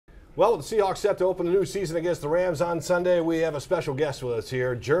Well, with the Seahawks set to open the new season against the Rams on Sunday, we have a special guest with us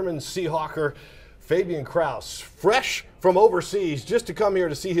here, German Seahawker Fabian Kraus, fresh from overseas, just to come here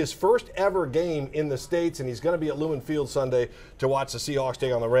to see his first ever game in the States, and he's going to be at Lumen Field Sunday to watch the Seahawks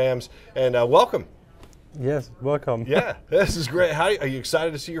take on the Rams. And welcome. Yes, welcome. Yeah, this is great. Are you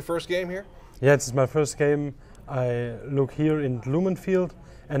excited to see your first game here? Yeah, it's my first game. I look here in Lumen Field,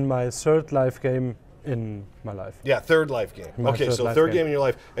 and my third live game in my life. Yeah, third life game. Okay, so third game in your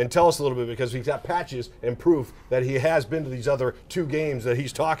life. And tell us a little bit, because he's got patches and proof that he has been to these other two games that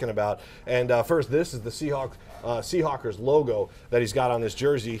he's talking about. And first, this is the Seahawkers logo that he's got on this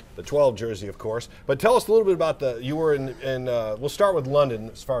jersey, the 12 jersey, of course. But tell us a little bit about you were in we'll start with London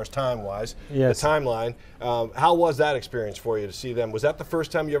as far as time-wise, yes. The timeline. How was that experience for you to see them? Was that the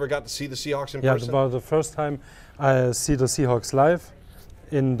first time you ever got to see the Seahawks in person? Yeah, about the first time I see the Seahawks live.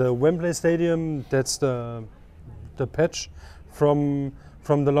 In the Wembley Stadium, that's the patch from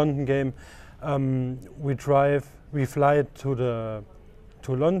the London game. We fly to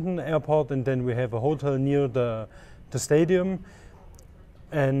London airport, and then we have a hotel near the stadium.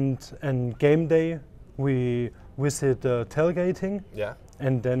 And game day, we visit tailgating. Yeah.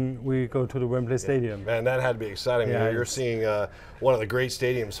 And then we go to the Wembley Stadium. Man, that had to be exciting. Yeah, you're seeing one of the great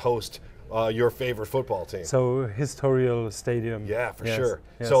stadiums host your favorite football team. So historical stadium. Yeah, for yes, sure.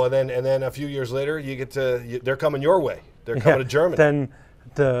 Yes. So and then a few years later, you get to they're coming your way. They're coming to Germany. Then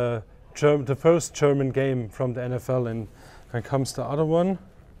the first German game from the NFL, and then comes the other one.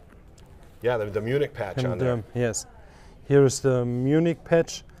 Yeah, the Munich patch on there. Yes, here is the Munich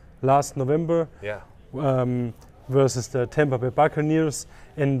patch last November. Yeah. Versus the Tampa Bay Buccaneers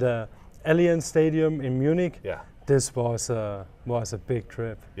in the Allianz Stadium in Munich. Yeah. This was a big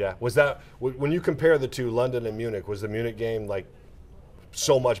trip. Yeah. Was that when you compare the two, London and Munich? Was the Munich game like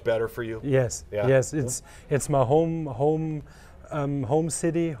so much better for you? Yes. Yeah. Yes. It's my home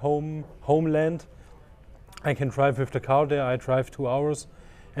city, homeland. I can drive with the car there. I drive 2 hours,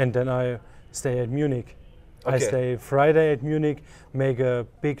 and then I stay at Munich. Okay. I stay Friday at Munich, make a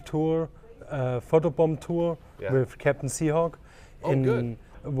big tour, photobomb tour with Captain Seahawk. Oh, good.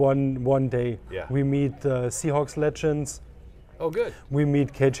 One day. Yeah. We meet Seahawks legends. Oh, good. We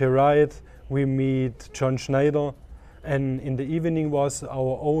meet KJ Wright. We meet John Schneider. And in the evening was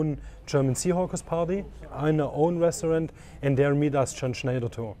our own German Seahawkers party in our own restaurant, and there meet us John Schneider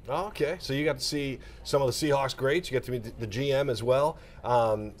too. Oh, okay, so you got to see some of the Seahawks greats. You get to meet the GM as well.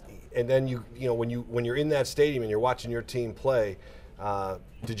 And then you know when you're in that stadium and you're watching your team play,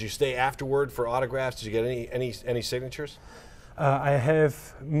 did you stay afterward for autographs? Did you get any signatures? I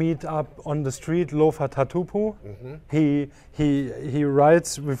have meet up on the street Lofa Tatupu. Mm-hmm. He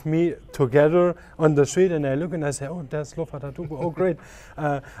rides with me together on the street, and I look and I say, oh, there's Lofa Tatupu. Oh, great.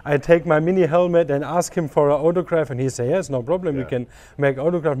 I take my mini helmet and ask him for an autograph, and he say, yes, no problem. Yeah. We can make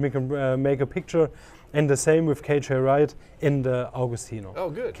autograph. We can make a picture. And the same with KJ Wright in the Augustino. Oh,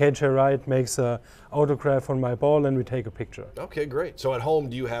 good. KJ Wright makes an autograph on my ball, and we take a picture. Okay, great. So at home,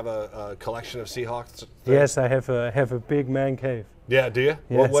 do you have a collection of Seahawks things? Yes, I have a big man cave. Yeah, do you?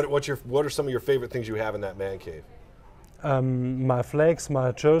 Yes. What are some of your favorite things you have in that man cave? My flags,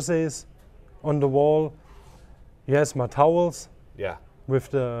 my jerseys on the wall. Yes, my towels. Yeah.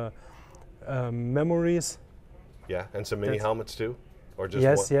 With the memories. Yeah, and some mini helmets too, or just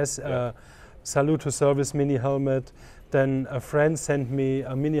yes, one? yes. Yeah. Salute to Service mini helmet. Then a friend sent me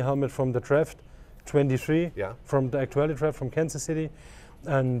a mini helmet from the draft, 23, yeah. From the actuality draft from Kansas City,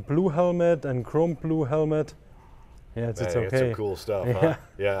 and blue helmet and chrome blue helmet. Yeah, it's okay. It's some cool stuff, huh?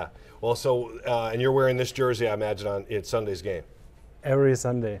 Yeah. Well, so and you're wearing this jersey, I imagine, on Sunday's game. Every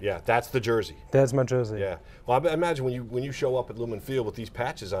Sunday. Yeah, that's the jersey. That's my jersey. Yeah. Well, I imagine when you show up at Lumen Field with these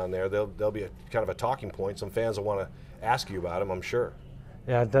patches on there, they'll be kind of a talking point. Some fans will want to ask you about them, I'm sure.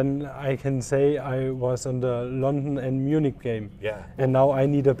 Yeah, then I can say I was on the London and Munich game. Yeah. And now I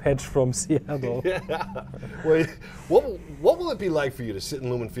need a patch from Seattle. Yeah. Well, what will it be like for you to sit in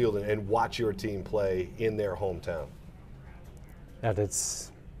Lumen Field and watch your team play in their hometown? Yeah,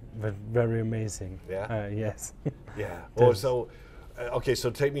 that's very amazing. Yeah. Yes. Yeah. Well, so okay, so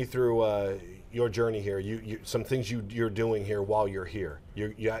take me through your journey here. Some things you're doing here while you're here.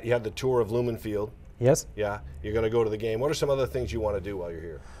 You had the tour of Lumen Field. Yes. Yeah. You're going to go to the game. What are some other things you want to do while you're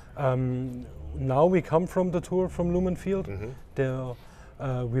here? Now we come from the tour from Lumen Field. Mm-hmm. There,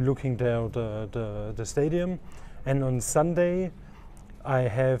 we're looking there the stadium, and on Sunday I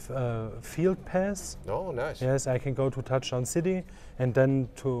have a field pass. Oh, nice. Yes, I can go to Touchdown City and then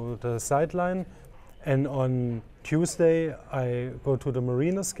to the sideline. And on Tuesday I go to the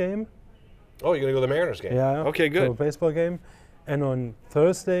Mariners game. Oh, you're going to go to the Mariners game? Yeah. Okay, good. To a baseball game. And on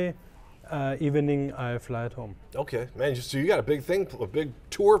Thursday evening I fly at home. Okay, man. So you got a big thing, a big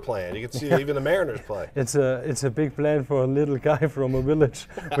tour plan. You can see even the Mariners play. It's a big plan for a little guy from a village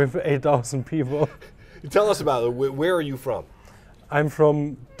with 8,000 people. Tell us about it. Where are you from? I'm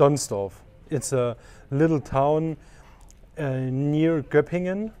from Donsdorf. It's a little town near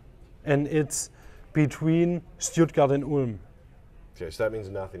Göppingen, and it's between Stuttgart and Ulm. Okay, so that means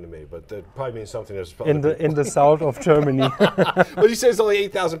nothing to me, but that probably means something that's in the south of Germany. But you say it's only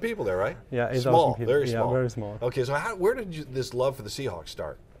 8,000 people there, right? Yeah, 8,000 small, people. Very small. Yeah, very small. Okay, so where did this love for the Seahawks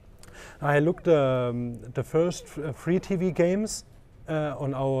start? I looked the first free TV games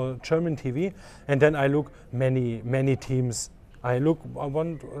on our German TV, and then I look many teams. I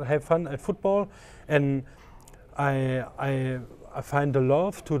want to have fun at football, and I find the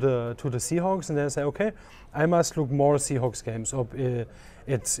love to the Seahawks, and then I say, okay, I must look more Seahawks games.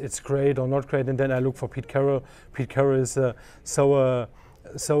 It's great or not great, and then I look for Pete Carroll. Pete Carroll is so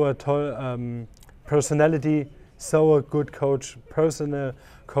a tall personality, so a good coach, personal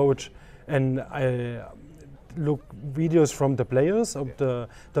coach, and I look videos from the players, of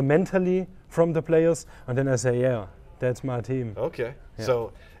the mentally from the players, and then I say, yeah, that's my team. Okay, yeah.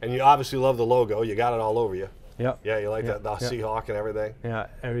 So, and you obviously love the logo. You got it all over you. Yeah. Yeah, you like the Seahawk and everything? Yeah,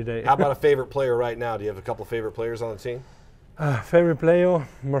 every day. How about a favorite player right now? Do you have a couple of favorite players on the team? Favorite player,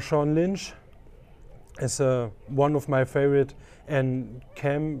 Marshawn Lynch is one of my favorite, and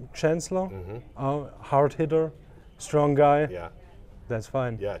Cam Chancellor, hard hitter, strong guy. Yeah. That's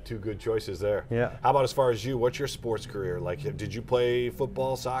fine. Yeah, two good choices there. Yeah. How about as far as you? What's your sports career like? Did you play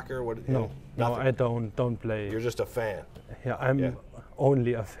football, soccer? What? No, I don't play. You're just a fan. Yeah, I'm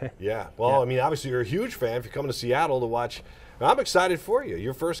only a fan. Yeah. Well, I mean, obviously you're a huge fan if you're coming to Seattle to watch. I'm excited for you.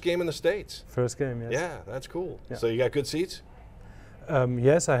 Your first game in the States. First game, yes. Yeah, that's cool. Yeah. So you got good seats?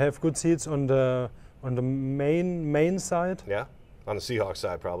 Yes, I have good seats on the main side. Yeah. On the Seahawks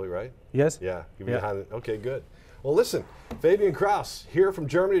side, probably, right? Yes. Yeah. You'll be behind the, okay, good. Well, listen, Fabian Kraus here from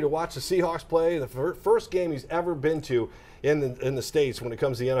Germany to watch the Seahawks play. The first game he's ever been to in the States when it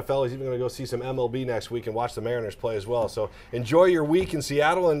comes to the NFL. He's even going to go see some MLB next week and watch the Mariners play as well. So enjoy your week in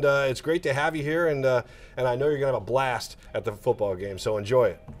Seattle, and it's great to have you here. And I know you're going to have a blast at the football game. So enjoy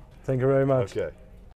it. Thank you very much. Okay.